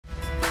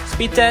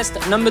speed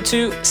test. Number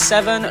 2,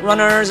 7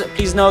 runners.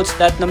 Please note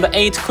that number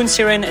 8, Khun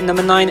Sirin, and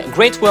number 9,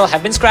 Great Will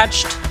have been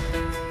scratched.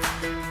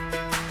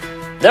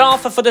 They're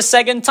off for the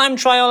second time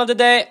trial of the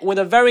day with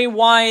a very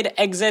wide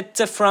exit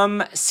from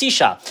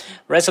Sicha.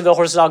 Rest of the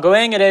horses are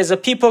going. It is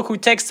Pook who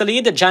takes the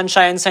lead.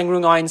 Janshai and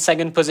Sangrung are in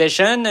second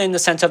position. In the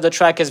center of the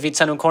track is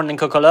Vitsanu and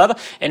Coco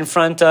Love. In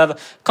front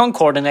of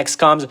Concorde, next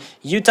comes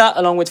Utah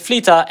along with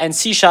Fleeta, and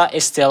Sicha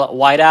is still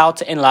wide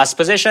out in last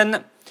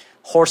position.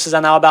 Horses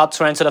are now about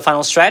to enter the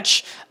final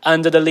stretch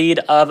under the lead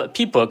of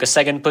Pook. A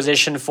second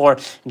position for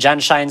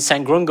Janshai and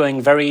Sangrung going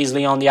very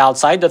easily on the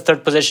outside. The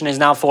third position is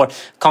now for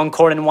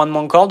Concorde and One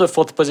Mongkol. The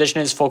fourth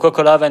position is for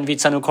Coco Love and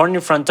Vitsanu in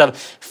front of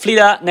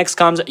Fleeta. Next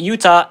comes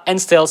Utah and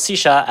still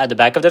Sicha at the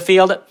back of the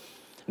field.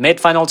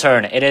 Mid-final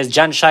turn, it is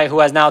Janshai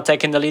who has now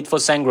taken the lead for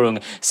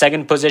Sangrung.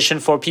 Second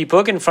position for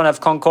Pook in front of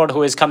Concorde,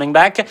 who is coming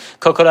back.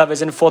 Coco Love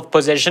is in fourth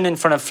position in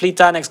front of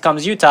Fleeta. Next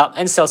comes Utah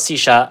and still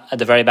Sicha at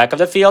the very back of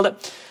the field.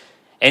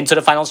 Into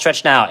the final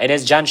stretch now. It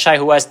is Janshai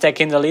who has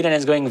taken the lead and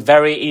is going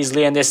very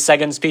easily in this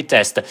second speed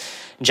test.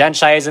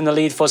 Janshai is in the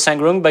lead for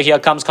Sangrung, but here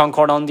comes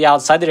Concorde on the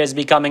outside. It is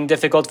becoming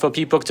difficult for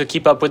Pook to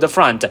keep up with the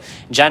front.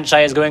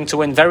 Janshai is going to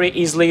win very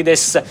easily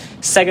this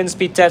second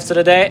speed test of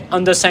the day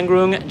under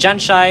Sangrung.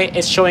 Janshai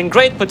is showing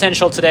great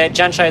potential today.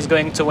 Janshai is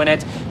going to win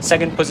it.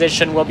 Second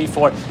position will be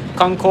for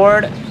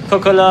Concorde.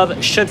 Coco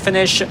Love should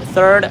finish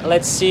third.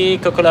 Let's see.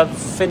 Coco Love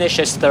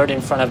finishes third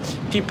in front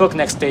of Pook.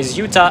 Next is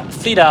Utah,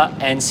 Fleeta,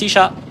 and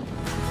Sicha.